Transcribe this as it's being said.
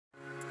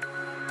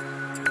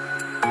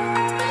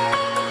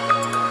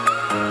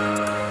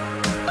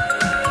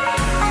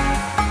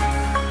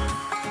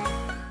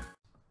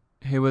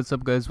what's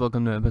up guys,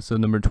 welcome to episode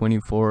number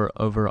 24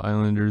 of our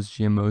Islanders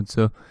GM mode.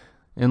 So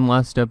in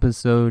last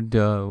episode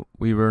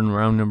we were in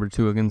round number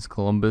 2 against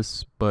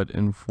Columbus, but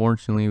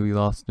unfortunately we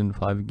lost in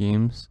 5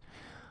 games.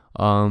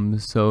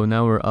 So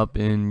now we're up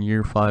in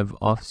year 5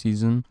 off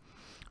season,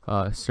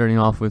 starting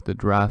off with the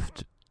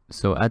draft.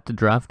 So at the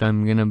draft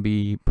I'm gonna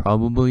be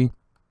probably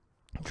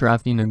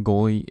drafting a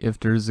goalie, if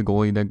there's a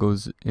goalie that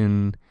goes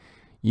in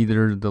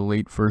either the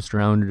late first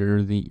round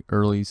or the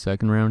early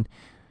second round.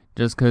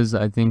 Just because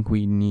I think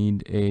we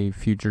need a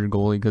future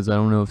goalie, because I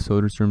don't know if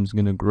Soderstrom's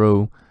going to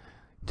grow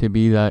to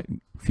be that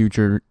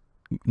future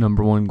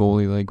number 1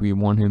 goalie like we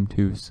want him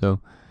to. So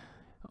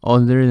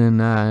other than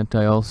that,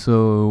 I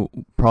also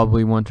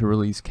probably want to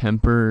release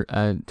Kemper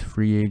at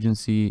free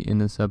agency in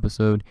this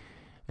episode.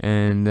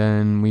 And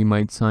then we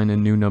might sign a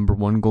new number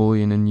 1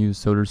 goalie and then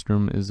use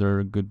Soderstrom as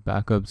our good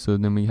backup. So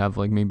then we have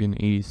like maybe an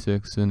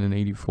 86 and an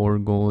 84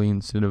 goalie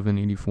instead of an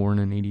 84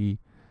 and an 83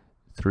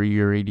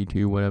 or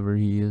 82, whatever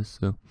he is.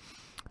 So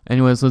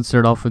anyways, let's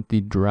start off with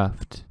the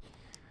draft.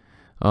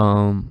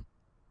 So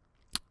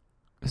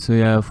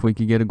yeah, if we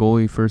could get a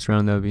goalie first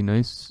round, that would be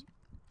nice.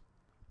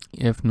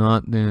 If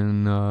not,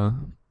 then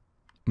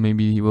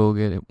maybe we'll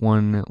get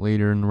one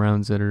later in the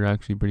rounds that are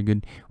actually pretty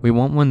good. We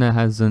want one that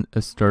has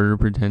a starter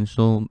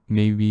potential,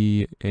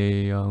 maybe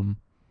a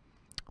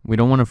we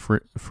don't want a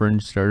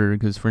fringe starter,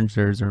 because fringe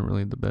starters aren't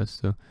really the best.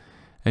 So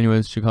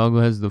anyways, Chicago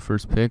has the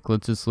first pick.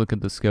 Let's just look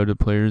at the scouted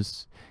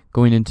players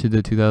going into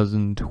the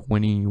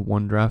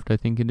 2021 draft, I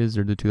think it is,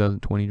 or the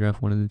 2020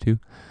 draft, one of the two.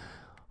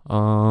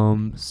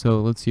 So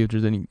let's see if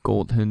there's any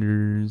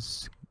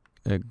goaltenders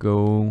that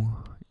go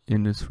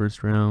in this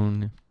first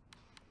round.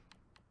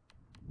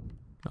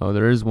 Oh,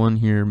 there is one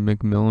here,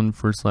 McMillan,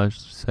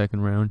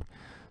 first/second round.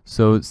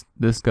 So it's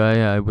this guy,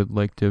 I would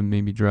like to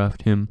maybe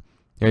draft him.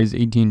 Yeah, he's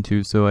 18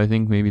 too, so I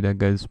think maybe that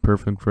guy's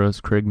perfect for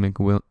us. Craig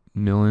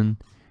McMillan.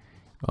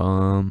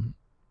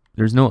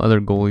 There's no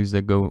other goalies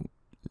that go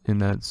in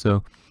that,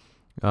 so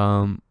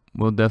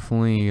we'll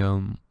definitely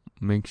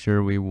make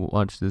sure we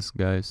watch this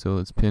guy. So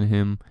let's pin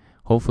him.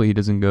 Hopefully he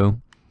doesn't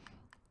go.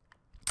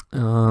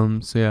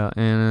 So yeah,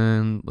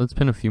 and let's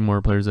pin a few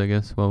more players, I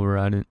guess, while we're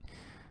at it.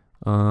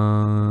 I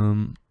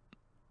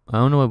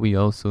don't know what we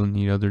also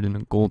need other than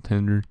a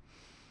goaltender.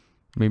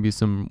 Maybe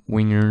some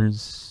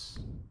wingers.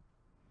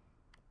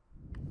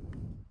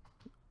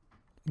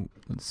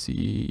 Let's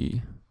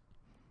see.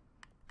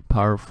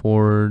 Power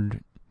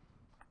forward.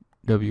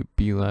 Warren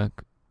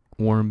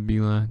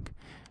Belak.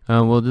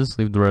 We'll just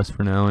leave the rest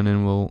for now, and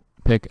then we'll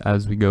pick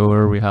as we go,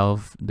 or we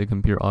have the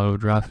computer auto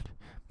draft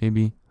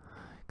maybe,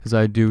 because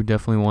I do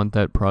definitely want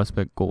that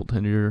prospect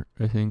goaltender.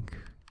 I think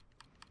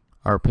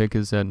our pick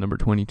is at number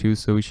 22,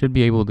 so we should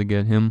be able to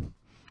get him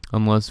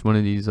unless one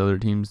of these other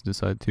teams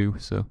decide to.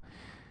 So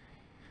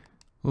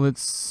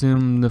let's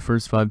sim the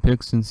first 5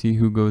 picks and see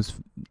who goes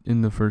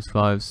in the first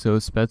 5. So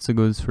Spezza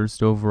goes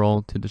first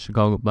overall to the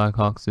Chicago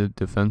Blackhawks, a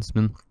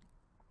defenseman,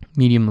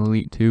 medium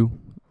elite 2.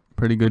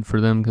 Pretty good for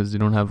them because they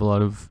don't have a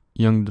lot of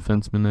young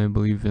defensemen, I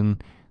believe, in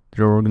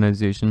their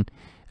organization.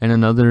 And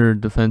another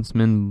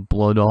defenseman,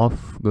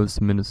 Bloodoff, goes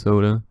to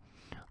Minnesota,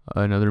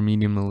 another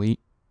medium elite.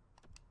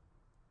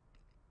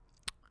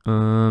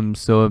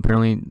 So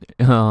apparently,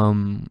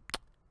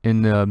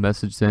 in the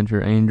message center,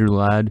 Andrew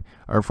Ladd,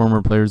 our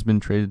former player, has been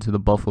traded to the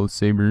Buffalo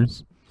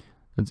Sabres.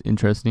 That's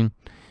interesting.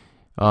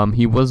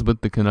 He was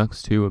with the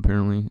Canucks too,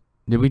 apparently.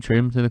 Did we trade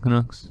him to the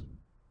Canucks?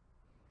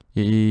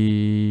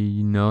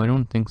 No, I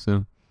don't think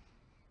so.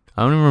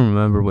 I don't even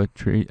remember what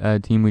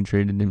team we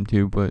traded him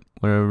to, but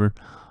whatever.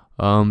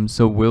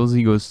 So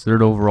Wilsey goes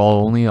 3rd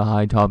overall, only a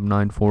high top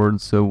 9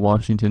 forward. So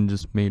Washington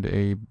just made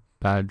a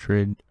bad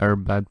trade, or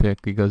bad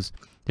pick, because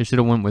they should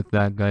have went with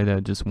that guy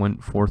that just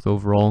went 4th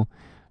overall,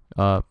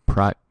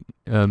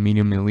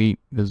 medium elite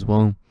as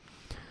well.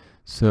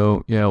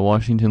 So yeah,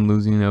 Washington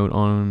losing out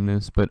on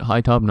this, but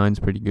high top 9's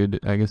pretty good.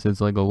 I guess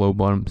it's like a low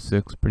bottom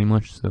 6 pretty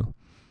much. So,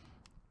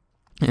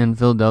 and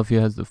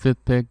Philadelphia has the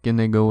 5th pick, and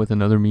they go with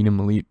another medium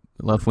elite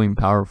left wing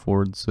power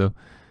forward. So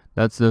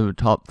that's the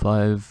top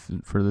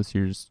 5 for this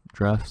year's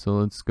draft. So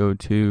let's go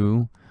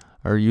to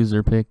our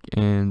user pick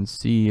and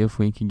see if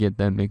we can get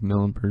that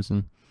McMillan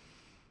person.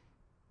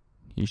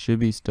 He should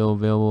be still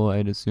available,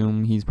 I'd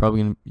assume. He's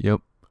probably gonna, yep.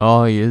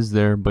 Oh, he is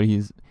there, but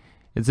it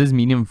says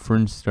medium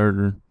fringe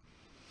starter.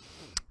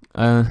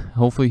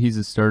 Hopefully he's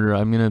a starter.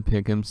 I'm gonna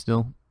pick him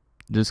still,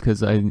 just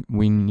because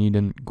we need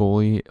a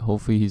goalie.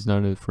 Hopefully he's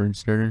not a fringe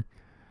starter.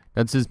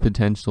 That's his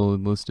potential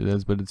listed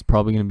as, but it's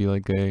probably gonna be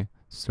like a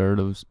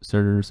starter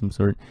of some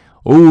sort.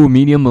 Oh,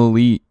 medium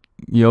elite.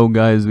 Yo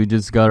guys, we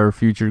just got our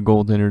future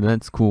goaltender.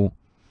 That's cool.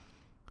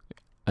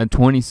 A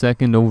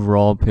 22nd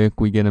overall pick,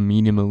 we get a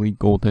medium elite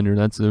goaltender.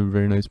 That's a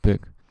very nice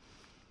pick.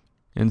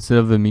 Instead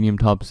of a medium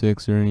top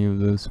 6 or any of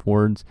those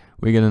forwards,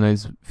 we get a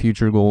nice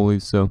future goalie.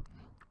 So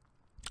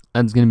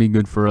that's going to be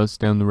good for us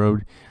down the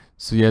road.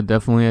 So yeah,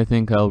 definitely I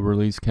think I'll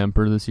release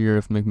Kemper this year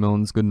if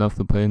McMillan's good enough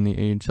to play in the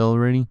AHL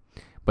already.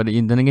 But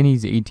then again,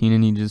 he's 18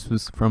 and he just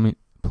was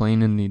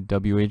playing in the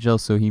WHL,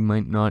 so he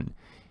might not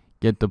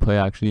get to play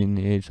actually in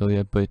the AHL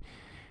yet. But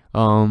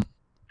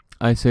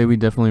I say we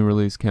definitely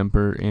release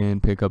Kemper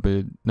and pick up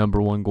a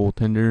 #1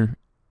 goaltender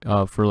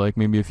for like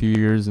maybe a few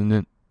years, and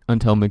then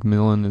until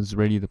McMillan is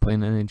ready to play in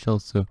the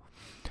NHL. So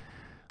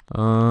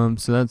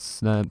so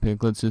that's that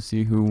pick. Let's just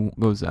see who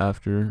goes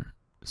after.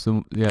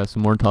 So yeah,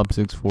 some more top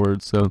 6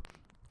 forwards. So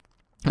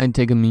I'd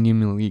take a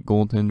medium elite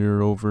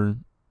goaltender over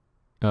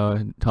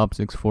top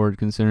 6 forward,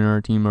 considering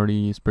our team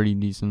already is pretty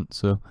decent.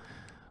 So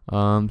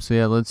so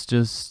yeah, let's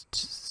just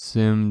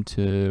sim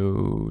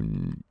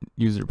to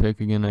user pick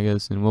again, I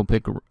guess, and we'll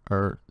pick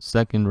our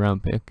 2nd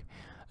round pick,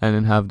 and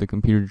then have the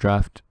computer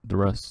draft the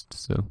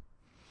rest.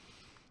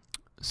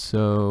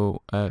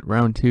 So at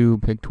round 2,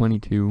 pick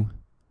 22.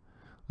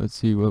 Let's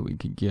see what we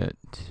could get.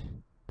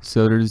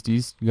 So there's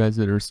these guys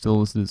that are still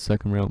listed as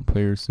 2nd round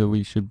players, so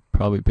we should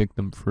probably pick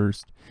them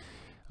first.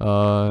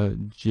 Joshua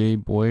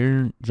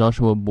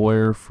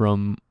Boyer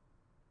from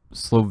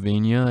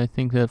Slovenia, I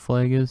think that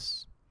flag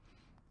is.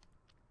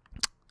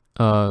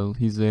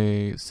 He's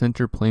a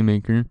center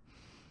playmaker.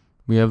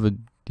 We have a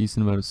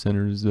decent amount of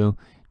centers though.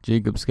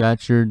 Jacob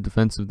Scatchard,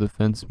 defensive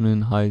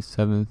defenseman, high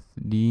 7th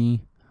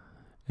D,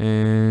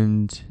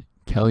 and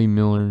Kelly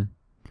Miller,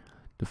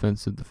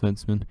 defensive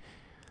defenseman.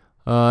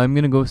 I'm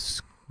gonna go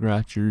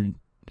Scatchard,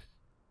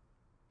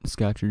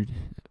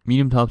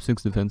 medium top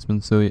 6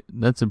 defenseman. So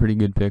that's a pretty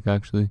good pick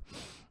actually.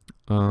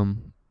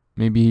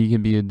 Maybe he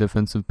could be a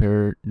defensive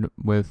pair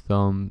with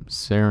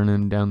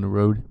Saarinen down the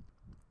road.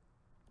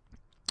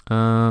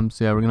 So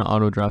yeah, we're gonna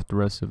auto draft the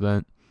rest of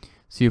that.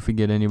 See if we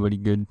get anybody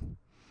good.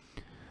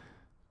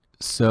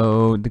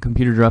 So the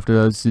computer drafted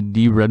us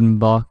D.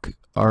 Redenbach,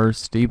 R.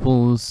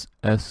 Staples,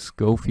 S.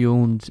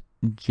 Schofield,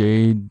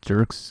 J.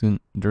 Dirksen,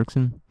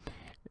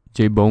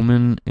 J.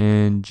 Bowman,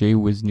 and J.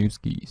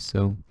 Wisniewski.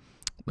 So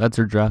that's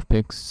our draft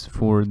picks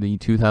for the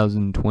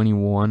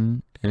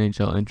 2021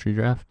 NHL entry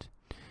draft.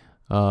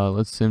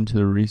 Let's sim to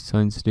the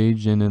re-sign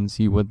stage and then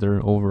see what their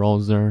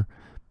overalls are,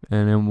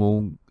 and then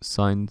we'll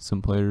sign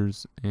some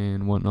players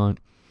and whatnot.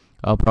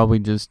 I'll probably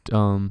just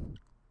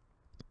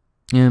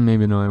yeah,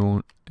 maybe no, I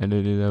won't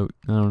edit it out.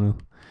 I don't know.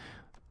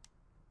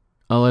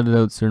 I'll edit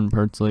out certain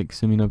parts like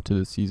simming up to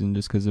the season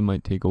just because it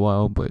might take a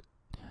while, but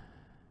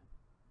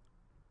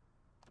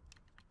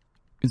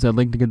because I'd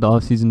like to get the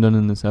off season done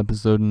in this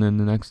episode, and then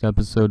the next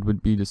episode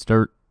would be to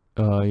start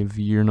of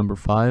year number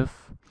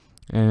 5,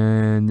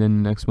 and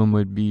then the next one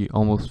would be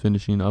almost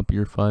finishing up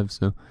year 5.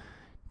 So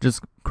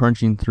just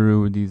crunching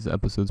through these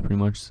episodes pretty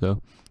much.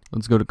 So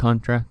let's go to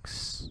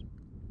contracts.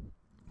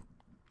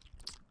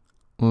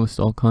 List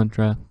all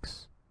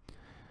contracts.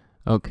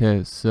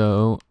 Okay,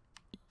 so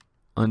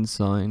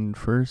unsigned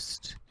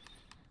first.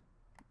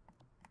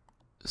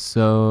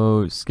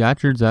 So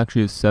Scatchard's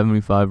actually a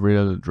 75 right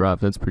out of the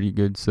draft. That's pretty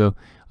good. So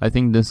I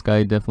think this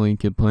guy definitely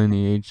could play in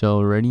the AHL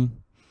already.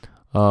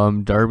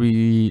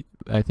 Darby,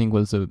 I think,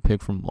 was a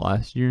pick from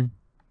last year.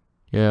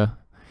 Yeah,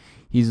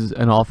 he's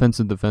an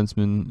offensive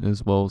defenseman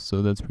as well,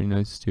 so that's pretty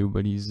nice too.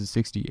 But he's a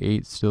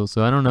 68 still,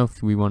 so I don't know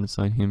if we want to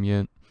sign him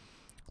yet.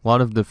 A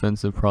lot of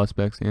defensive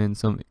prospects and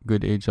some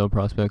good AHL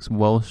prospects.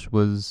 Welsh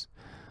was,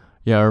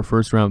 yeah, our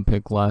 1st round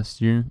pick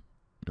last year.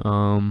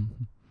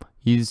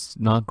 He's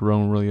not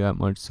grown really that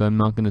much, so I'm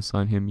not going to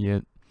sign him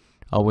yet.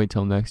 I'll wait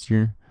till next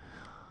year.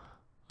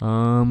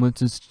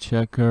 Let's just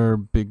check our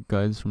big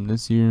guys from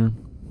this year.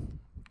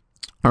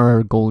 Or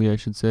our goalie, I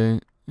should say.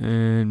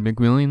 And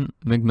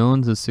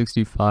McMillan's a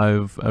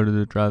 65 out of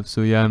the draft, so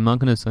yeah, I'm not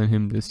going to sign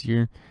him this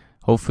year.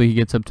 Hopefully he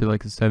gets up to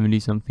like a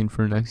 70-something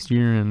for next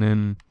year, and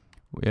then,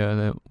 yeah,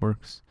 that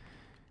works.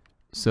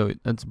 So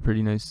that's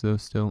pretty nice though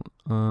still.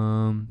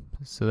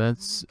 So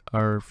that's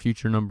our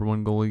future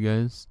 #1 goalie,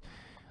 guys.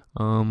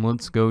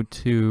 Let's go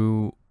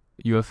to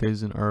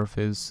UFAs and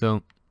RFAs.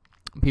 So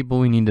people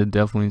we need to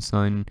definitely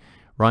sign.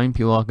 Ryan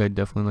Pulock, I'd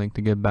definitely like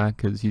to get back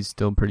because he's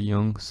still pretty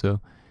young.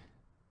 So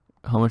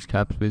how much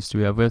cap space do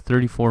we have? We have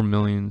 34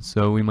 million,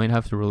 so we might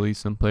have to release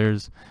some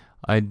players.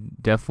 I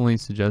definitely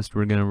suggest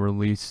we're gonna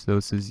release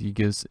those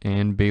Zizekas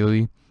and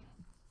Bailey.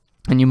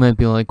 And you might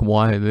be like,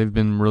 why? They've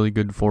been really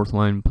good 4th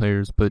line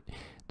players, but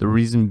the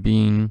reason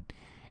being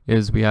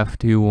is we have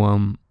to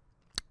well,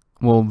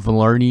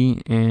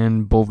 Velarde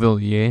and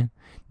Beauvillier,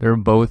 they're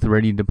both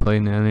ready to play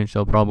in the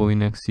NHL probably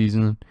next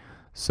season,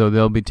 so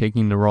they'll be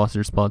taking the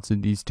roster spots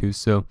of these two.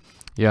 So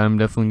yeah, I'm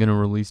definitely gonna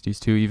release these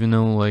two, even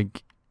though,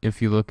 like,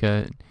 if you look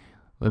at,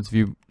 let's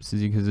view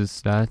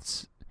Zizekas'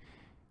 stats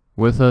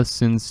with us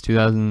since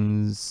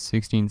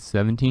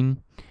 2016-17.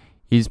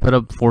 He's put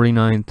up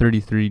 49,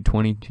 33,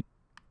 20,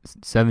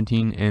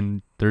 17,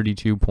 and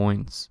 32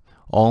 points,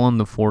 all on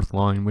the 4th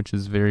line, which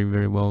is very,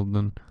 very well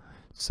done.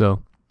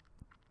 So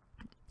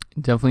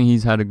definitely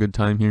he's had a good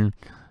time here.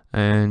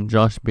 And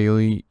Josh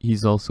Bailey,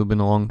 he's also been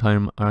a long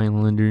time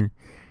Islander.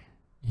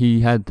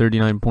 He had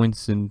 39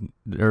 points in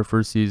their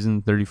 1st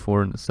season,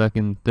 34 in the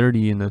 2nd,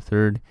 30 in the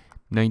 3rd,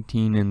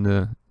 19 in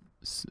the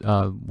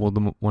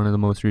one of the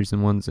most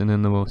recent ones, and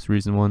then the most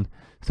recent one,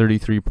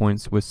 33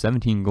 points with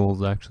 17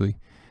 goals actually.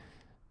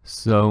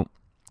 So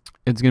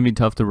it's gonna be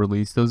tough to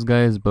release those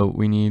guys, but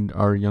we need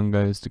our young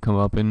guys to come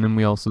up, and then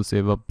we also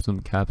save up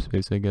some cap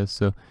space, I guess.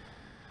 So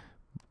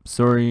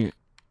sorry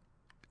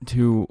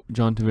to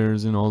John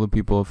Tavares and all the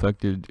people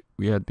affected,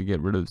 we had to get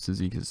rid of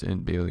Cizikas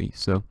and Bailey.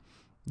 So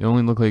it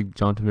only looked like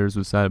John Tavares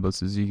was sad about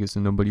Cizikas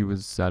and nobody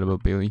was sad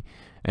about Bailey.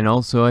 And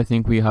also, I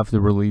think we have to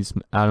release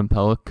Adam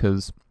Pelech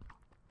because,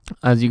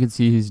 as you can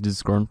see, he's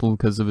disgruntled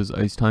because of his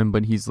ice time,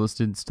 but he's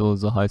listed still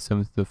as a high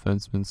 7th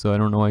defenseman, so I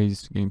don't know why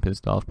he's getting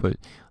pissed off, but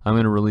I'm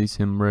going to release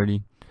him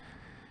already.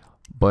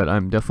 But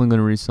I'm definitely going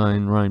to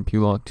re-sign Ryan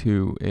Pulock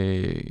to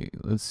a,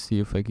 let's see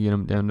if I can get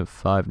him down to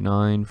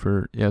 5.9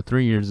 for,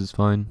 3 years is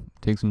fine.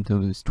 Takes him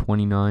to his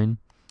 29.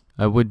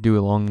 I would do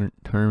a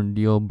longer-term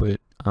deal,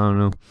 but I don't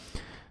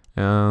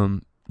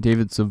know.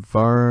 David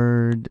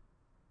Savard,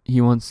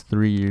 he wants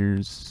 3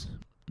 years.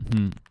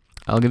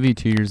 I'll give you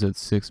 2 years at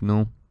 6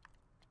 mil.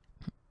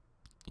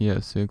 Yeah,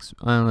 6.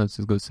 I don't know, let's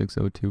just go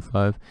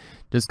 6.025.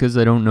 Just because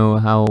I don't know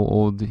how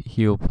old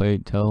he'll play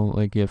till,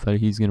 like, if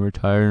he's going to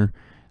retire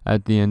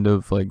at the end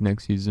of, like,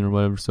 next season or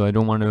whatever. So I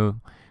don't want to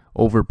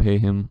overpay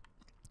him.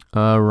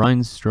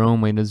 Ryan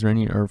Strome, wait, is there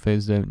any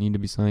RFAs that need to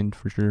be signed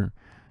for sure?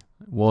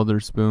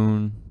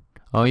 Walderspoon.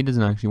 Oh, he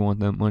doesn't actually want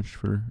that much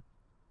for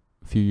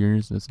a few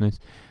years. That's nice.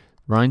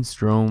 Ryan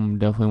Strome,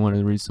 definitely want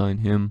to re-sign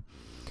him.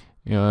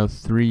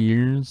 3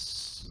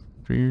 years?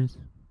 3 years?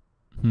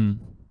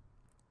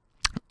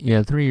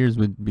 Yeah, 3 years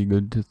would be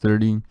good to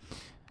 30.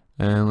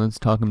 And let's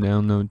talk him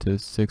down, though, to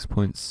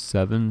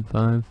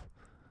 6.75.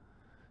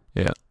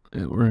 Yeah,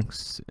 it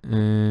works.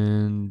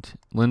 And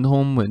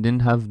Lindholm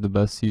didn't have the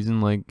best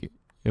season, like,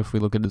 if we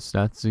look at his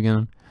stats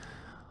again.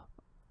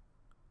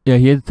 Yeah,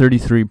 he had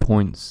 33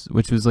 points,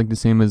 which was, like, the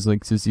same as,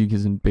 like,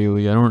 Cizikas and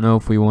Bailey. I don't know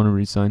if we want to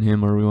re-sign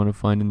him or we want to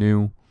find a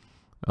new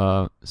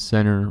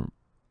center,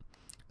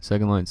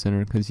 second-line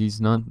center, because he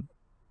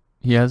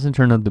hasn't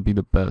turned out to be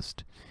the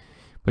best.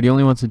 But he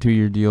only wants a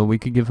 2-year deal. We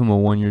could give him a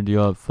 1-year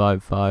deal at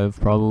 5.5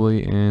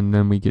 probably, and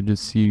then we could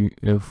just see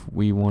if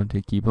we want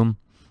to keep him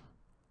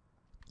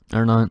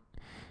or not.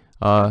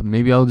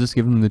 Maybe I'll just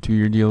give him the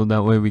 2-year deal.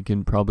 That way we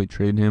can probably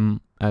trade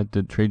him at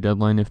the trade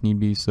deadline if need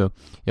be. So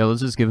yeah,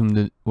 let's just give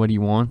him what he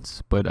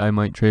wants, but I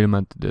might trade him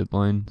at the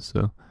deadline.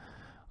 So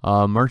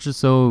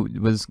Marchessault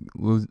was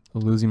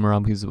losing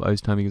morale because of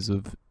ice time because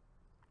of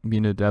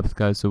being a depth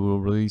guy, so we'll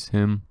release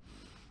him.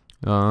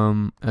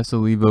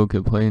 Esolivo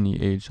could play in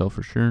the AHL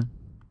for sure.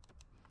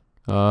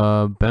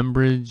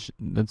 Bembridge,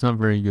 that's not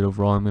very good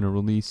overall. I'm going to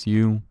release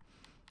you.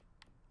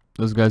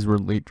 Those guys were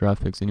late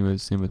draft picks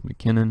anyways, same with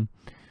McKinnon.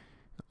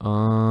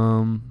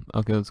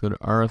 Okay, let's go to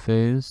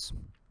RFAs.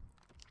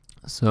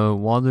 So,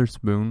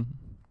 Watherspoon.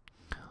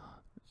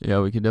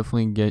 Yeah, we could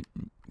definitely get...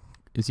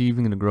 Is he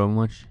even going to grow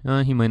much?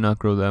 He might not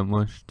grow that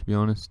much, to be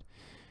honest.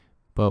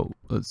 But,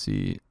 let's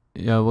see.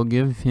 Yeah, we'll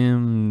give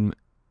him...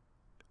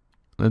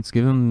 Let's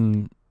give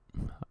him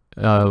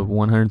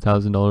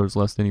 $100,000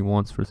 less than he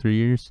wants for 3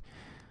 years.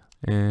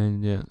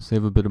 And, yeah,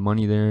 save a bit of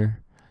money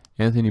there.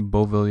 Anthony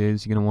Beauvillier,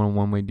 is he going to want a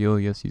one-way deal?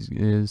 Yes, he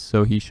is.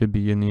 So, he should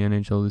be in the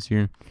NHL this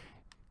year.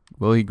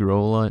 Will he grow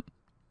a lot?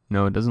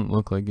 No, it doesn't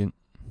look like it.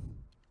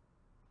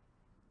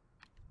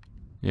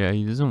 Yeah,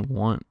 he doesn't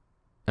want...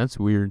 That's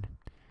weird.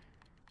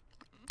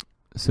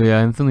 So yeah,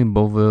 Anthony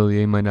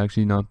Beauvillier might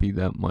actually not be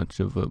that much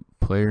of a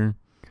player.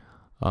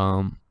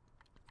 But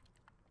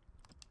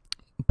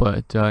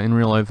in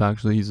real life,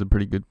 actually, he's a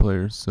pretty good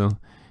player. So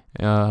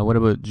what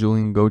about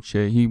Julien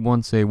Gauthier? He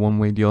wants a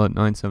one-way deal at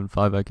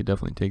 9.75. I could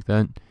definitely take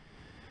that.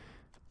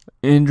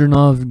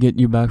 Andronov, get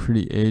you back for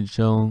the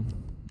AHL.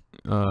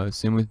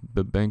 Same with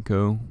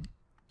Babenko,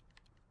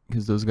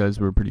 because those guys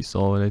were pretty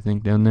solid, I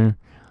think, down there.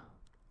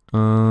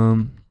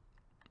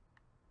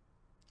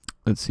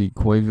 Let's see,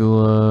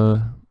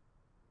 Koivula,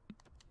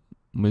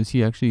 was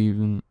he actually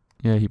even?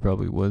 Yeah, he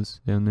probably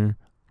was down there.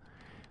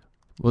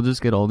 We'll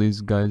just get all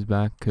these guys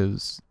back,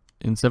 because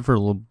except for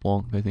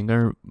LeBlanc, I think.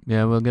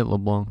 Yeah, we'll get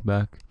LeBlanc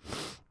back.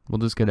 We'll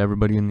just get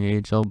everybody in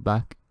the AHL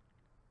back.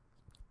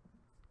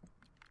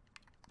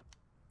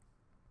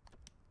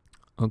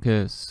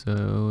 Okay,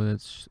 so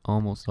that's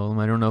almost all of them.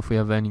 I don't know if we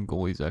have any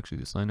goalies actually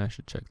to sign. I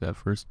should check that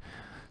first.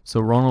 So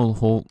Ronald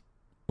Holt,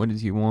 what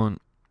does he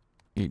want?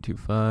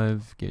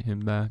 825, get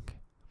him back.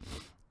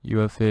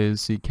 UFAs,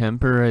 see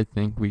Kemper, I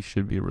think we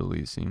should be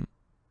releasing.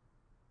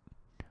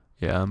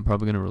 Yeah, I'm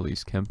probably going to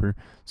release Kemper.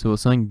 So we'll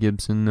sign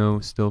Gibson, though,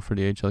 still for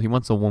the AHL. He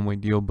wants a one-way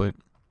deal, but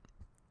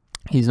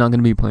he's not going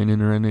to be playing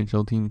in our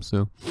NHL team,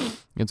 so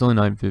it's only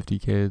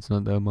 $950K. It's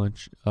not that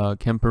much.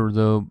 Kemper,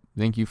 though,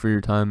 thank you for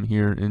your time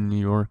here in New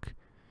York.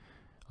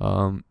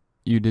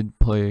 You did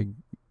play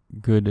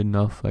good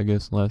enough, I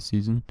guess, last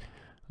season.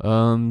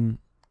 David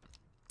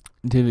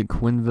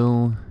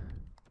Quinville.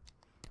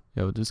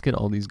 Yeah, we'll just get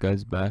all these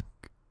guys back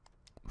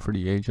for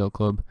the AHL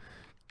club.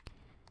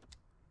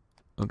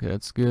 Okay,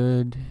 that's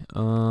good.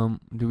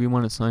 Do we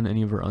want to sign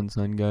any of our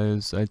unsigned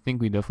guys? I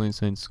think we definitely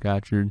signed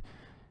Scatchard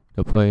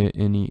to play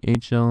in the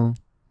AHL.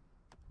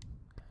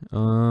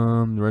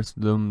 The rest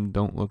of them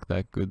don't look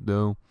that good,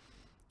 though.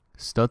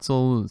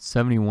 Stutzel,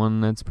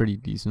 71, that's pretty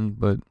decent,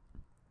 but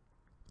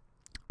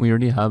we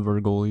already have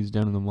our goalies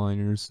down in the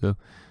minors, so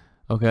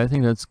okay, I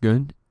think that's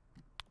good.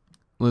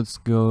 Let's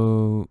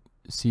go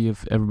see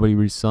if everybody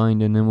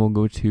resigned, and then we'll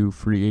go to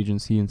free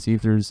agency and see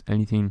if there's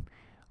anything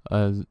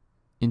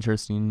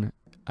interesting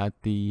at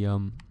the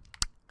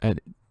at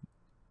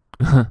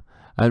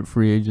at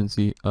free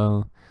agency.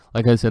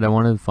 Like I said, I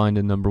wanted to find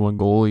a number 1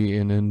 goalie,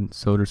 and then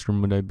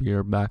Soderstrom would be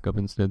our backup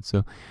instead.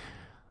 So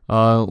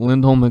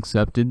Lindholm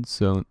accepted,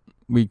 so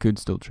we could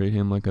still trade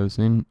him, like I was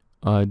saying.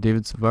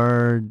 David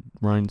Savard,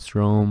 Ryan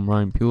Strome,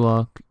 Ryan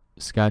Pulock,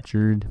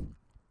 Scatchard,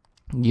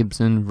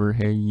 Gibson,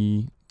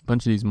 Verhage, a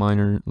bunch of these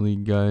minor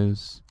league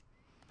guys.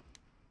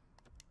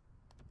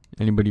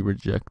 Anybody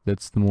reject?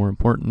 That's the more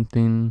important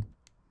thing.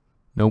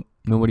 Nope,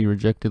 nobody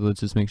rejected.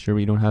 Let's just make sure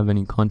we don't have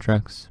any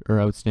contracts or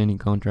outstanding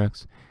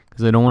contracts,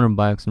 because I don't want to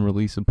buy and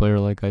release a player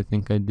like I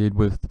think I did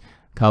with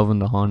Calvin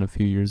DeHaan a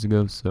few years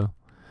ago. So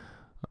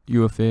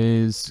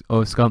UFAs.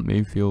 Oh, Scott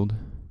Mayfield.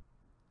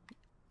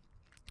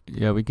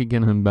 Yeah, we could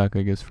get him back,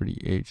 I guess, for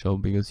the AHL,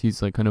 because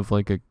he's like kind of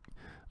like a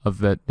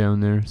vet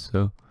down there.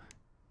 So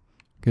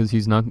because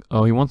he's not.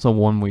 Oh, he wants a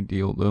 1-way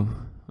deal though.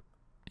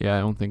 Yeah, I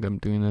don't think I'm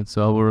doing that.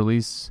 So I will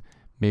release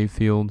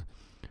Mayfield.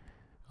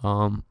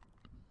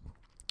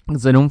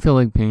 Because I don't feel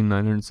like paying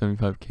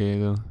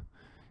 $975K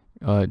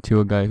though, to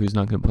a guy who's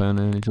not going to play on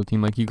an NHL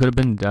team. Like, he could have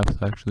been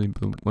depth actually,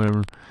 but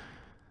whatever.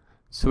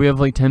 So we have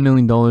like $10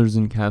 million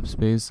in cap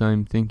space.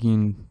 I'm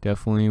thinking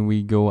definitely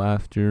we go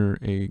after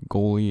a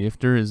goalie. If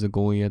there is a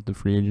goalie at the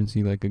free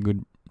agency, like a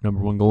good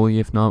number 1 goalie.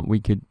 If not, we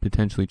could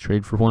potentially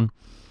trade for one.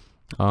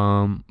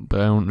 But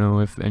I don't know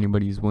if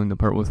anybody's willing to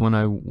part with one.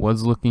 I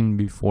was looking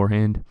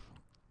beforehand,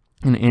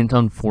 and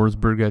Anton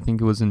Forsberg, I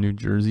think it was in New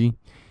Jersey.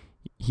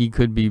 He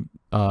could be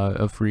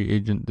a free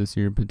agent this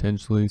year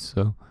potentially.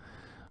 So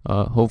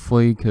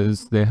hopefully,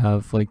 because they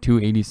have like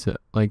 280,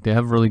 like they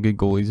have really good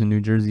goalies in New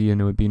Jersey,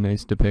 and it would be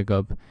nice to pick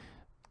up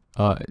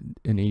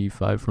an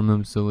 85 from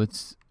them. So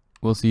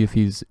we'll see if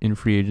he's in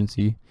free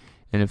agency,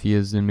 and if he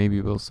is, then maybe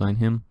we'll sign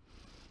him.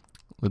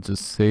 Let's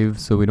just save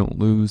so we don't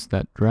lose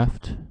that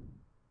draft.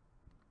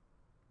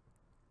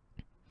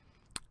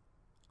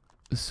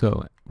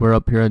 So we're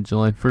up here at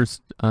July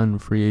 1st on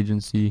free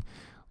agency.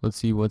 Let's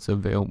see what's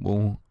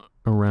available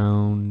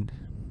around,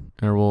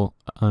 or well,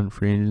 on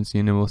free agency,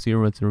 and then we'll see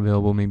what's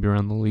available maybe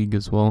around the league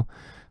as well.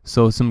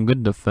 So some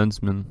good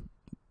defensemen.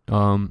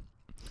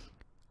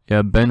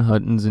 Yeah, Ben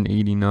Hutton's an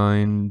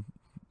 89.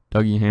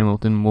 Dougie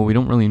Hamilton. Well, we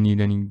don't really need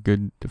any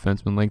good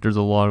defensemen. Like, there's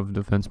a lot of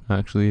defensemen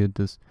actually at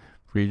this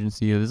free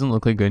agency. It doesn't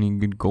look like any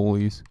good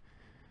goalies,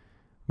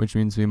 which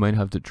means we might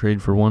have to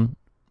trade for one.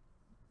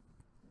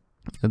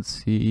 Let's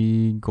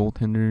see,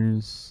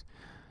 goaltenders.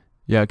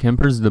 Yeah,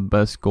 Kemper's the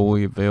best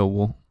goalie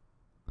available.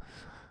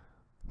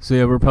 So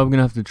yeah, we're probably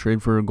gonna have to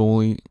trade for a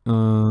goalie.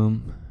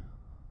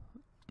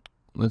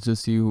 Let's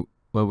just see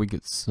what we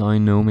get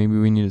signed. No, maybe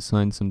we need to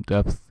sign some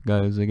depth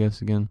guys, I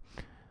guess, again.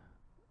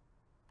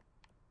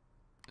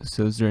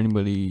 So is there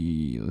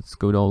anybody? Let's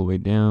go all the way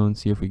down,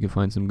 see if we can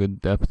find some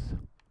good depth.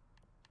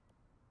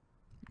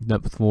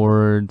 Depth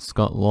forward,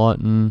 Scott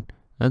Lawton.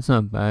 That's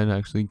not bad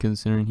actually,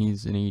 considering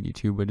he's an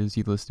 82. But is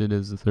he listed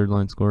as a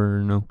 3rd-line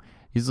scorer? No,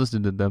 he's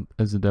listed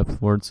as a depth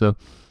forward. So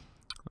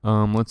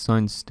let's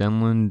sign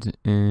Stenlund,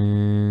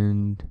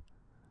 and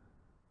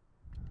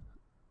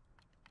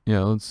yeah,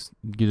 let's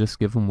just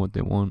give them what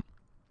they want.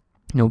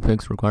 No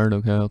picks required.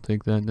 Okay, I'll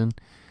take that then.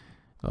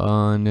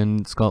 And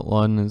then Scott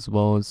Lawton as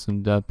well as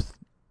some depth.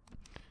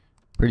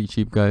 Pretty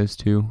cheap guys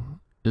too,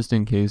 just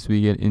in case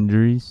we get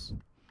injuries.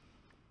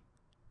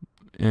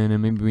 And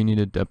then maybe we need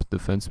a depth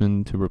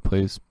defenseman to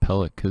replace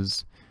Pellick,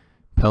 because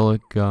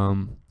Pellick,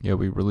 yeah,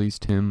 we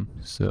released him.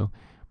 So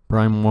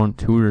Brian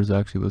Montour is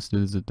actually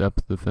listed as a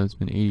depth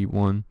defenseman,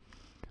 81.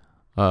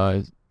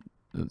 Let's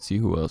see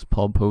who else.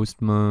 Paul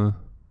Postma.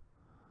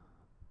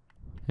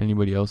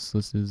 Anybody else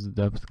listed as a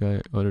depth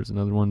guy? Oh, there's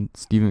another one.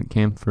 Steven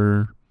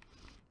Kampfer.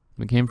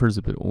 Kampfer's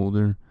a bit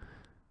older,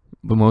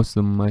 but most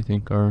of them I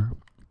think are.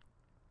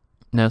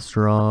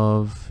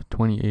 Nesterov,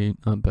 28,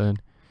 not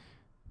bad.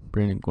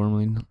 Brandon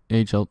Gormley,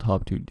 AHL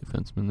top 2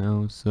 defenseman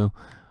now. So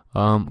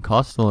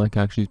Kostelak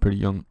actually is pretty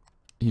young.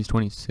 He's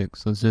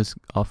 26. Let's just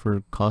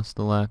offer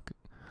Kostelak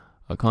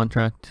a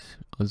contract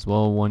as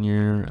well, 1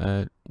 year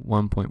at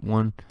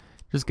 1.1.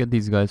 Just get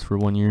these guys for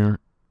 1 year,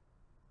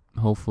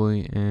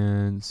 hopefully,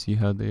 and see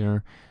how they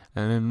are.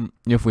 And then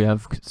if we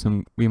have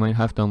some, we might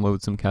have to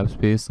unload some cap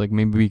space. Like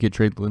maybe we could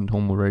trade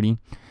Lindholm already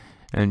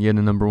and get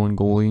a number 1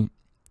 goalie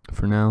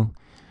for now.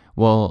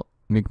 Well,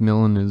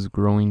 McMillan is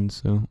growing,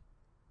 so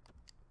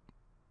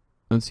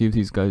let's see if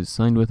these guys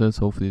signed with us.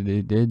 Hopefully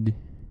they did.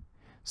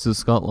 So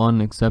Scott Lawton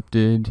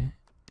accepted.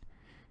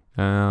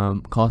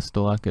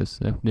 Kostelak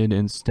accepted.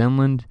 And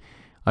Stenlund,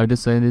 I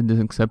decided to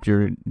accept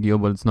your deal,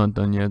 but it's not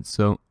done yet.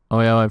 So,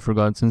 oh yeah, I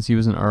forgot. Since he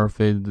was an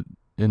RFA,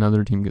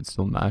 another team could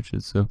still match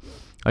it. So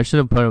I should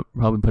have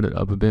probably put it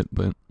up a bit,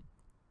 but.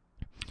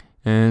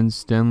 And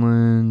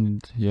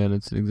Stenlund, yeah,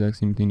 that's the exact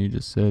same thing you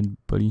just said,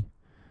 buddy.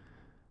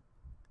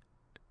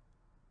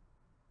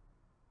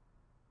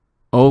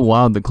 Oh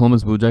wow, the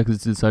Columbus Blue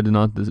Jackets decided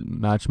not to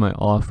match my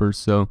offer,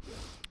 so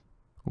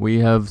we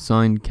have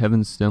signed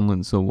Kevin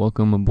Stenlund, so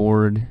welcome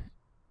aboard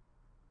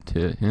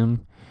to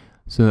him.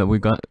 so that we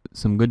got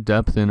some good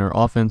depth, and our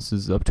offense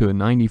is up to a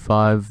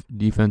 95,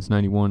 defense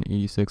 91,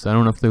 86. I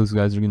don't know if those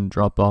guys are going to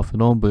drop off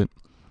at all, but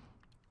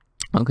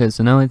okay,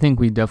 so now I think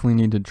we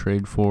definitely need to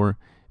trade for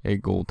a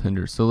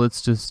goaltender. So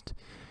let's just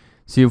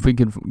see if we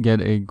could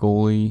get a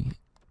goalie.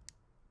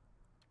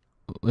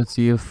 Let's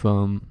see if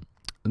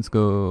let's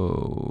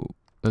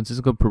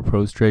just go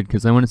propose trade,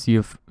 because I want to see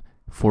if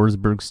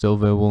Forsberg's still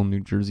available in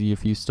New Jersey,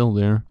 if he's still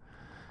there,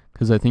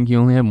 because I think he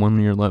only had 1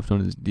 year left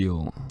on his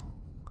deal.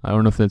 I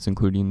don't know if that's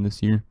including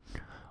this year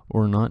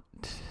or not.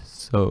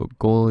 So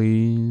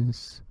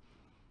goalies.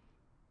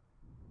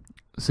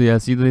 So yeah,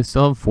 see, they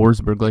still have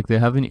Forsberg. Like, they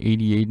have an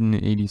 88 and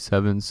an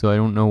 87, so I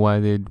don't know why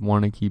they'd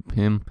want to keep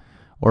him,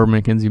 or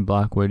Mackenzie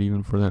Blackwood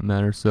even, for that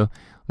matter. So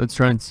let's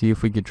try and see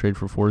if we could trade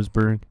for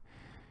Forsberg.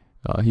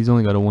 He's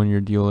only got a 1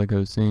 year deal, like I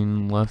was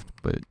saying, left,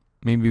 but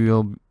maybe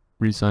we'll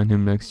re-sign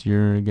him next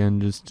year again,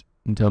 just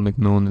until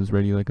McMillan is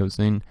ready, like I was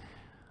saying.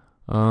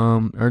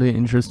 Are they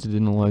interested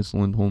in Elias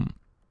Lindholm?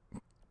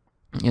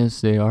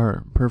 Yes, they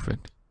are.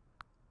 Perfect.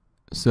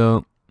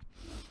 So,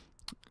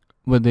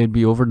 but they'd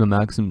be over the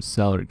maximum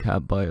salary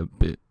cap by a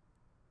bit.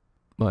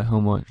 By how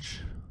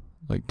much?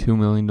 Like $2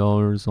 million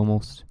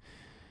almost.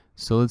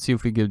 So let's see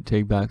if we could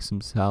take back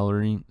some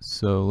salary.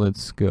 So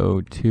let's go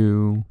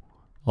to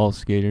all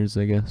skaters,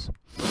 I guess.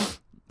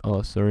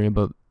 Oh, sorry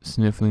about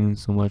sniffling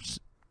so much.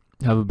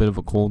 Have a bit of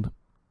a cold.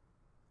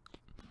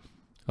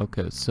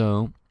 Okay,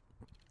 so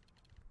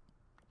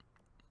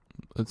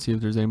let's see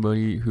if there's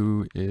anybody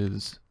who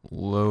is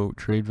low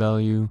trade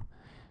value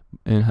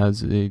and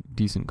has a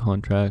decent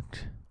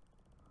contract.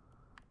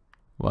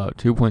 Wow,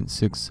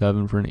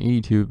 2.67 for an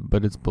 82,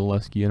 but it's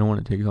Bolesky. I don't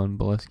want to take on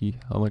Bolesky.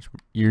 How much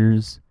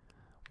years?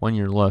 1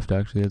 year left,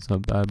 actually. That's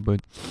not bad,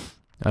 but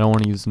I don't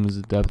want to use him as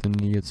a depth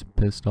and he gets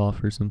pissed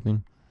off or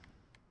something.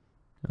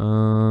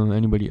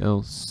 Anybody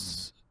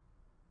else?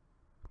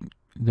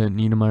 That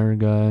Niedermeyer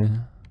guy.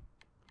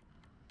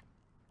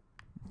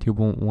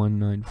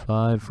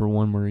 2.195 for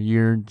 1 more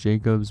year.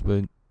 Jacobs,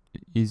 but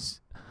he's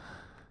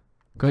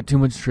got too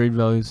much trade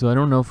value, so I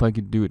don't know if I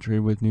could do a trade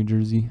with New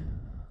Jersey.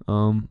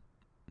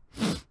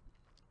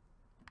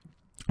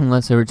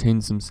 Unless I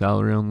retain some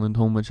salary on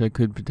Lindholm, which I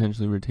could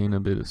potentially retain a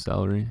bit of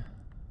salary.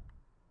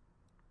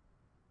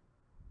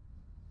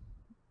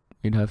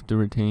 We'd have to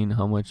retain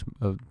how much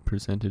of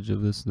percentage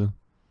of this though?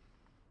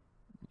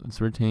 Let's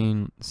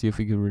retain, see if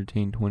we could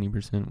retain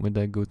 20%. Would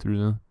that go through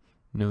the,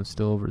 no,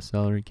 still over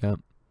salary cap.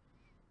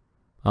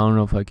 I don't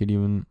know if I could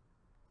even,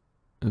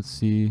 let's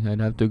see,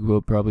 I'd have to go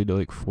up probably to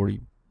like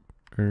 40,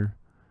 or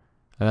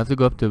I'd have to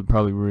go up to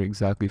probably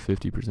exactly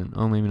 50%.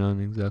 Oh, maybe not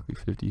exactly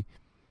 50.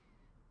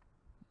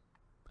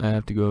 I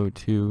have to go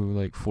to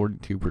like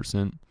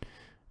 42%,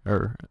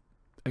 or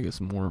I guess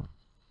more.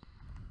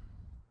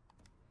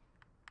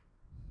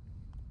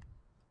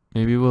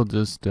 Maybe we'll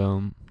just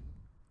find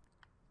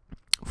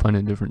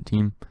a different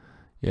team.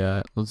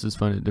 Yeah, let's just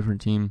find a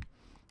different team.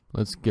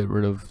 Let's get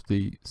rid of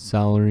the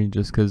salary,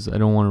 just because I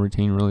don't want to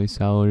retain really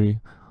salary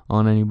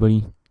on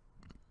anybody.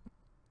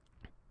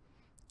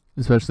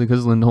 Especially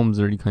because Lindholm's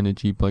already kind of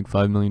cheap, like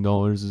 $5 million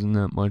isn't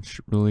that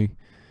much really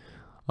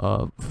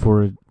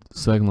for a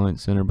second line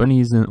center. But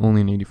he's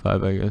only an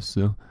 85, I guess.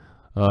 So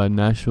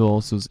Nashville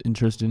also is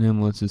interested in him.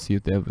 Let's just see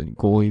if they have a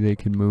goalie they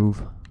can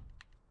move.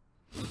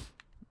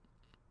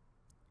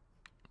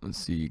 Let's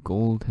see,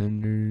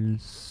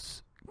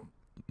 goaltenders.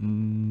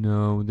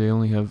 No, they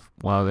only have,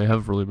 wow, they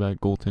have really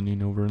bad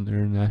goaltending over in there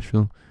in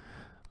Nashville.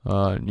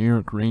 New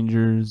York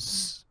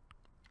Rangers,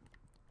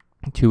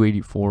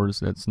 284s.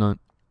 That's not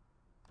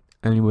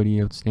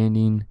anybody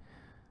outstanding.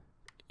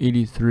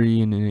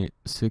 83 and a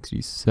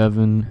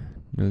 67.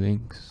 No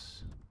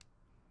thanks.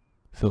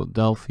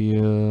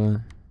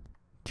 Philadelphia,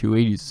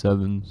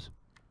 287s.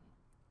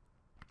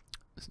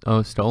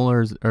 Oh,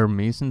 Stolar's or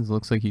Mason's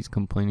looks like he's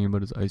complaining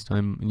about his ice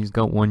time, and he's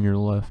got 1 year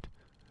left.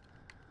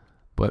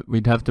 But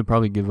we'd have to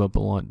probably give up a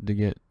lot to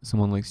get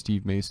someone like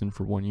Steve Mason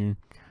for 1 year.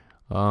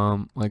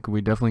 Like, we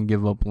definitely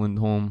give up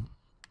Lindholm.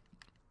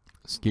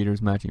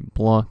 Skaters matching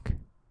block.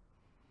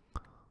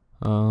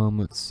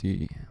 Let's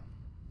see.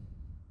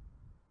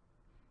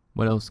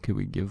 What else could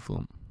we give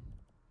them?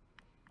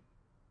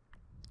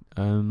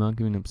 I'm not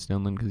giving up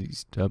Stenlund because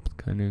he's depth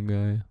kind of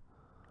guy.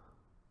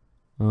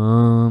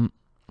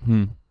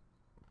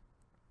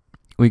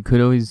 We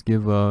could always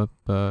give up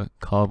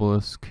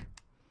Kobelisk,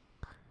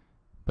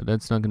 but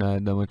that's not going to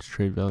add that much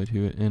trade value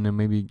to it. And then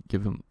maybe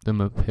give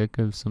them a pick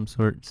of some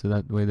sort, so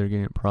that way they're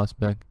getting a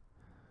prospect.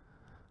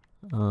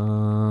 We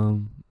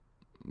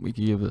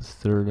could give a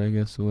third, I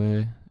guess,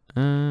 away.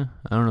 I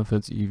don't know if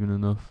that's even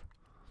enough.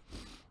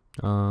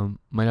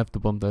 Might have to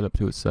bump that up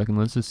to a second.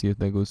 Let's just see if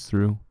that goes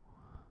through.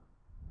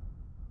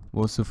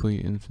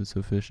 Woefully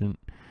insufficient.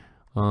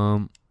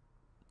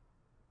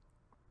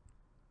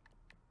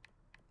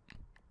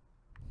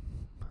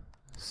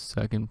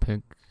 Second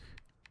pick.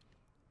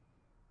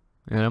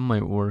 Yeah, that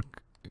might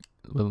work.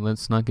 But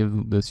let's not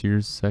give this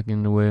year's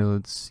second away.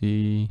 Let's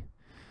see.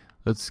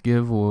 Let's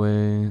give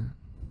away.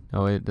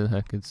 Oh wait, the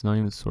heck, it's not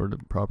even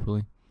sorted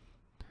properly.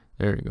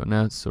 There you go.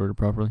 Now it's sorted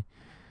properly.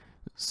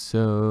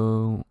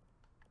 So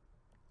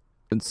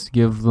Let's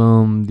give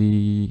them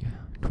the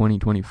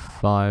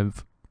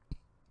 2025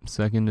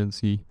 second and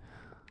see.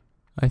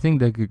 I think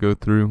that could go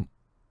through.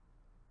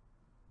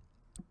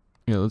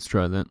 Yeah, let's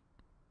try that.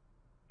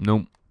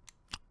 Nope.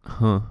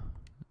 Huh.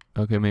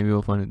 Okay, maybe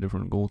we'll find a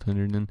different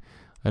goaltender then.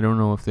 I don't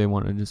know if they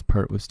want to just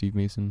part with Steve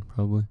Mason,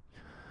 probably.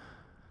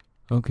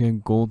 Okay,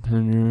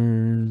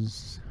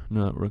 goaltenders.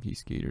 Not rookie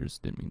skaters.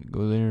 Didn't mean to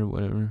go there,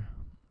 whatever.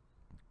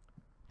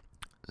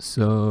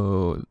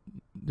 So,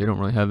 they don't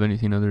really have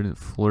anything other than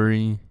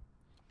Fleury,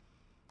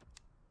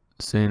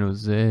 San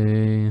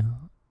Jose,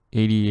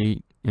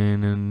 88,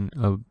 and then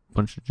a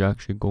bunch of jack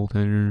shit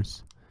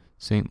goaltenders.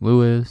 St.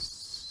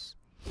 Louis,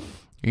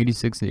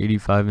 86 and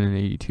 85 and an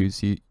 82.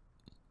 See,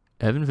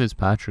 Evan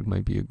Fitzpatrick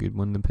might be a good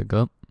one to pick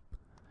up.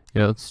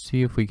 Yeah, let's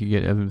see if we could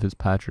get Evan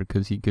Fitzpatrick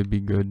because he could be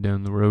good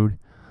down the road.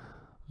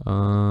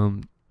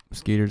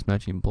 Skaters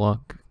matching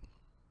block.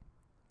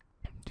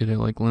 Did I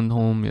like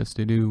Lindholm? Yes,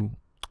 they do.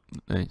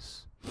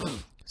 Nice.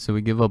 So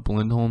we give up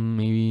Lindholm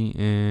maybe,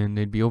 and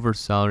they'd be over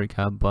salary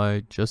cap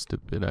by just a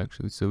bit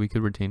actually. So we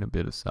could retain a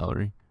bit of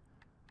salary.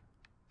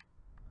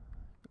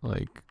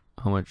 Like,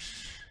 how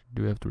much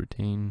do we have to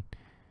retain?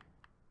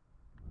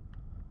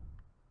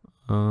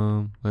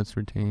 Let's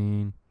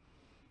retain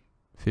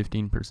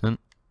 15%. Would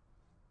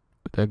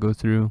that go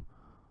through?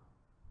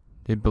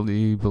 They'd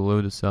be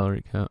below the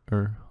salary cap,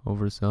 or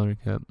over salary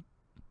cap.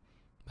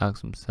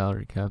 Maximum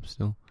salary cap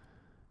still,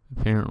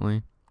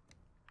 apparently.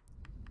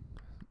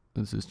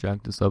 Let's just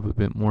jack this up a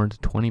bit more to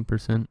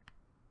 20%.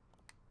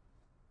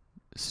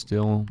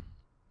 Still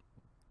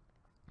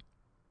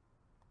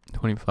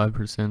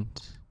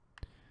 25%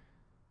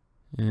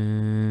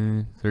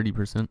 and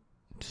 30%.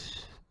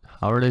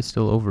 How are they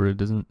still over? It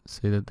doesn't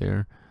say that they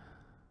are.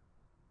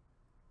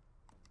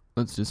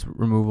 Let's just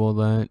remove all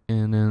that,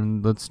 and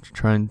then let's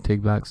try and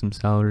take back some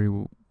salary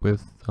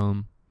with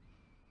them,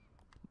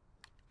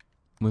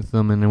 and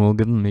then we'll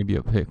give them maybe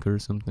a pick or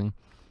something.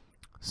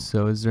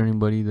 So is there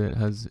anybody that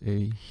has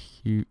a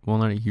huge, well,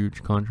 not a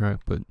huge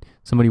contract, but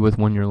somebody with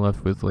 1 year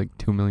left with like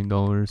 $2 million?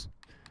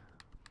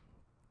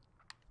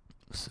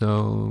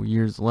 So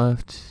years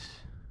left.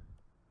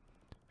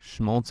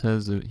 Schmaltz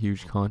has a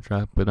huge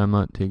contract, but I'm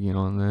not taking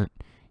on that.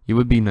 He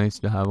would be nice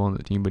to have on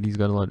the team, but he's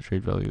got a lot of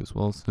trade value as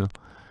well. So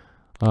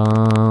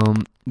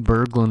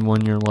Berglund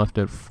 1 year left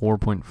at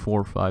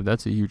 4.45.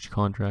 That's a huge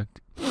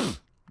contract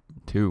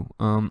too.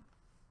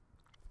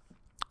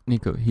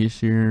 Nico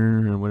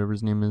Hischier, or whatever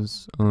his name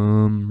is,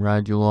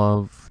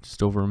 Radulov,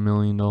 just over $1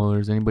 million.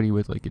 Anybody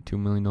with like a $2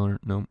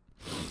 million?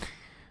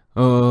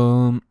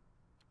 No.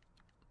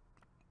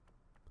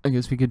 I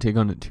guess we could take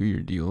on a 2 year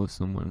deal if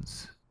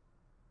someone's.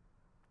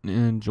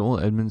 And Joel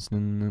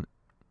Edmondson,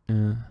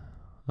 I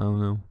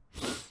don't know.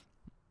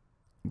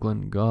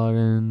 Glenn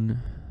Godden.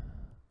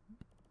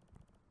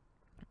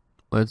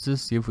 Let's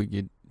just see if we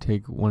could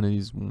take one of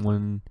these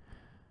 $1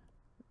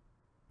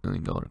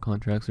 million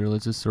contracts, or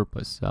let's just sort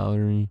by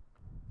salary.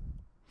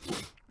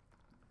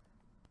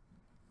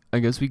 I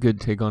guess we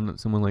could take on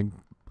someone like,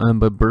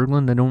 but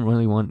Berglund, I don't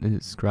really want to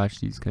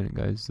scratch these kind of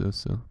guys though,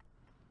 so.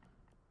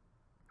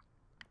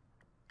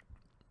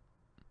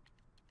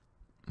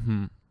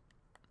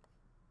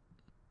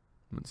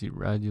 Let's see,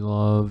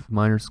 Radulov,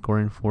 minor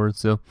scoring forward,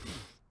 so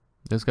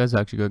this guy's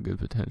actually got good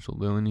potential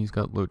though, and he's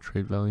got low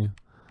trade value.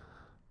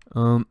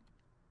 Well,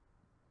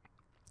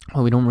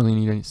 we don't really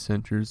need any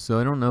centers, so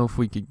I don't know if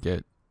we could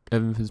get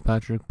Evan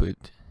Fitzpatrick,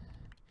 but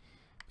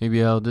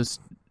maybe I'll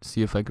just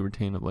see if I could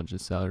retain a bunch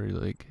of salary,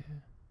 like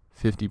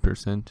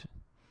 50%.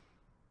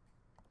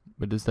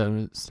 But does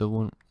that still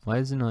want? Why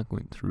is it not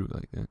going through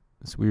like that?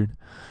 It's weird.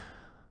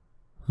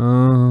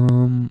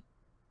 If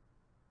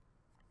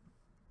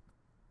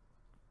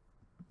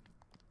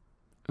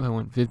I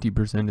went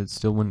 50%, it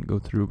still wouldn't go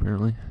through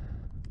apparently.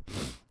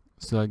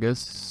 So I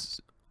guess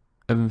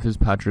Evan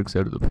Fitzpatrick's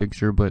out of the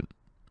picture, but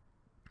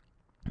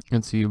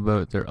let's see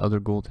about their other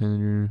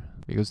goaltender,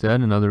 because they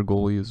had another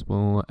goalie as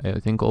well.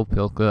 I think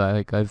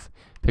Opelka, I've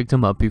picked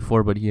him up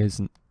before, but he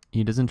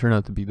doesn't turn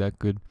out to be that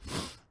good.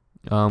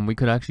 We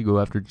could actually go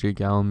after Jake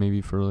Allen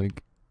maybe for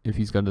like, if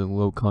he's got a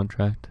low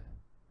contract.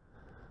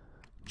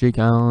 Jake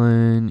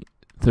Allen,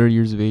 30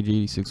 years of age,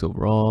 86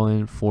 overall,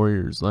 and 4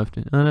 years left.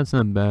 That's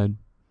not bad.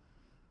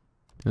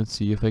 Let's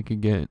see if I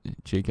could get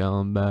Jake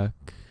Allen back,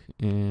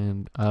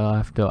 and I'll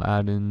have to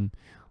add in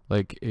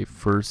like a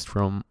first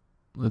from,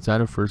 let's add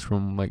a first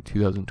from like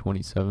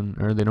 2027,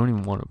 or they don't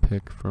even want a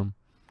pick from,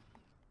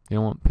 they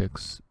don't want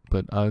picks,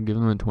 but I'll give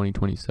them a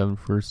 2027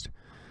 first.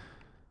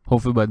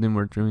 Hopefully by then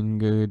we're doing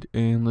good,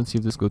 and let's see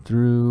if this go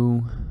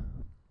through.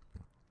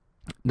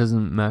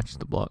 Doesn't match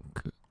the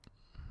block.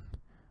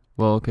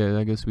 Well, okay,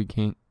 I guess we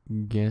can't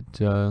get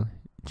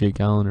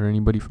Jake Allen or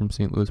anybody from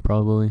St. Louis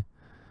probably,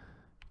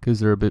 because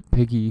they're a bit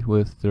picky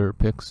with their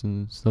picks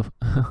and stuff.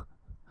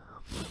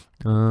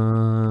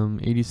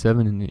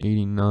 87 and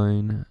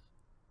 89.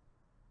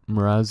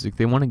 Mrazek,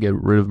 they want to get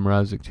rid of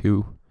Mrazek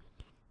too.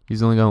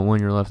 He's only got 1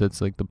 year left. That's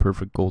like the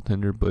perfect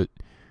goaltender, but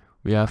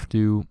we have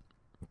to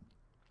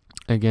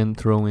again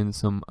throw in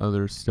some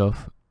other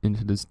stuff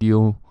into this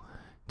deal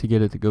to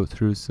get it to go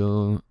through.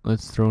 So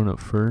let's throw it up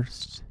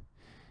first,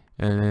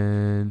 and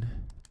then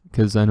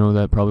because I know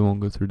that probably won't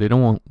go through. They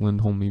don't want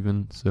Lindholm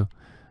even. So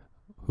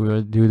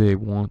who do they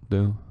want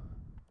though?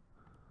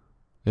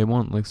 They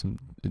want like some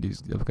of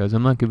these guys.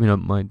 I'm not giving up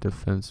my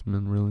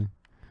defenseman really.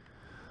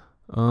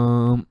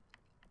 Let's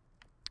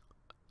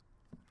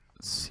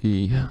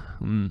see.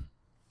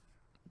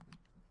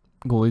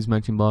 Goalies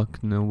matching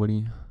block,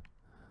 nobody.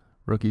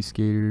 Rookie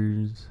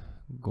skaters,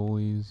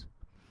 goalies.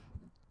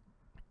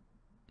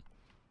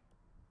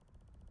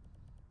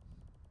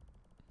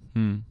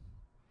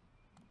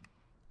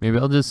 Maybe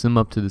I'll just sum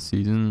up to the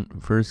season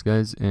first,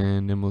 guys,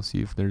 and then we'll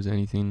see if there's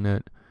anything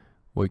that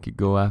we could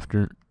go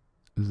after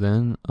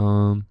then.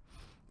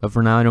 But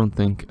for now, I don't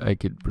think I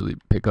could really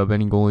pick up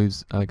any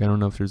goalies. Like, I don't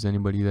know if there's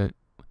anybody that...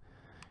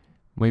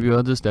 Maybe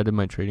I'll just edit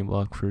my trading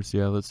block first.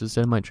 Yeah, let's just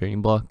edit my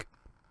trading block.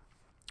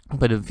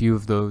 Put a few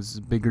of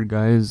those bigger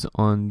guys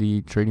on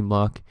the trading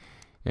block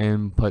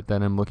and put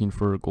that I'm looking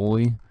for a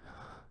goalie.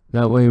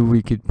 That way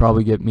we could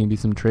probably get maybe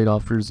some trade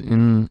offers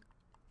in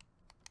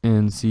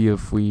and see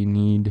if we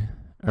need,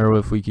 or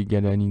if we could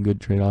get any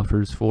good trade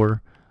offers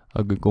for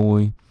a good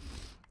goalie.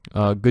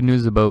 Good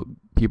news about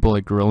people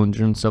like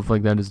Grillinger and stuff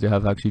like that is they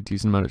have actually a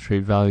decent amount of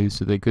trade value,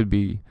 so they could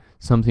be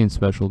something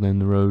special down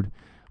the road.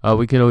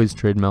 We could always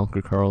trade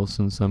Melker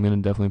Karlsson, so I'm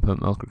going to definitely put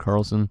Melker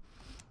Karlsson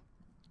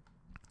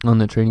on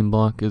the trading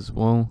block as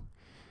well.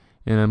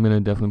 And I'm going to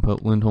definitely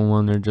put Lindholm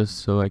on there just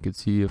so I could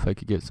see if I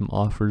could get some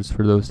offers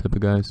for those type of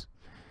guys.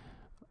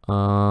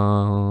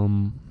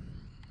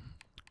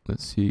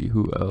 Let's see,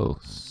 who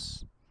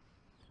else?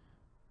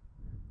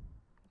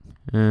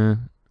 I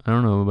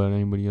don't know about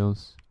anybody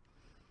else.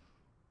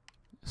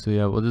 So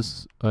yeah, we'll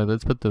just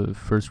let's put the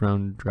first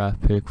round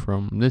draft pick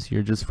from this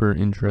year just for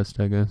interest,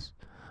 I guess.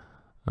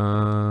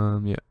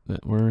 Yeah,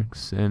 that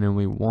works. And then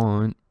we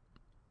want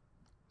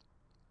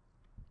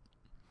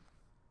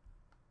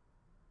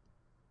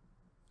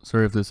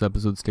sorry if this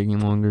episode's taking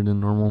longer than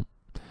normal.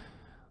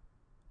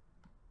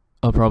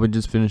 I'll probably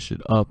just finish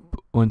it up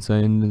once I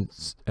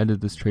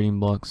edit this trading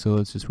block, so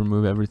let's just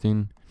remove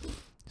everything.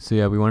 So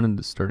yeah, we wanted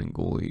the starting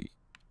goalie.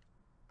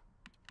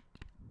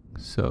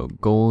 So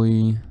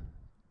goalie,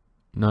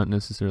 not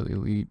necessarily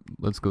elite.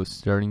 Let's go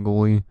starting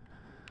goalie.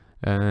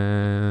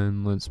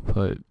 And let's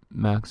put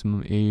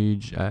maximum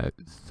age at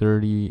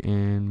 30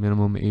 and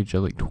minimum age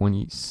at like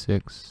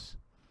 26.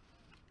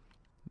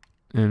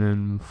 And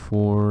then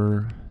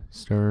 4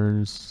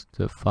 stars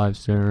to 5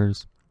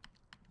 stars.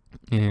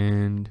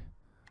 And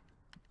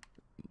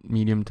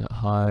medium to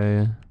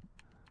high.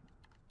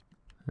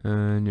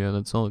 And yeah,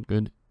 that's all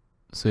good.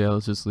 So yeah,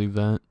 let's just leave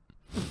that.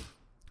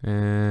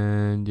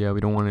 And yeah,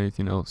 we don't want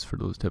anything else for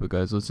those type of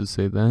guys. Let's just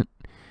say that.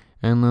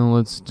 And then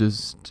let's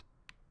just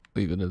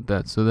leave it at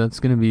that. So that's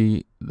going to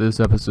be this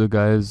episode,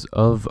 guys,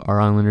 of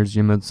our Islanders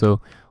gym ed.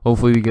 So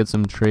hopefully we get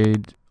some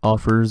trade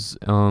offers.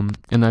 In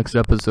the next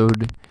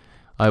episode,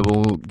 I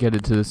will get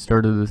it to the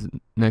start of the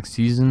next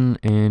season,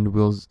 and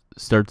we'll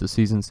start the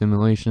season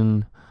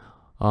simulation.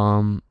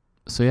 So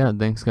yeah,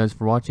 thanks guys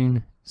for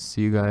watching.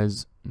 See you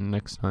guys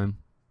next time.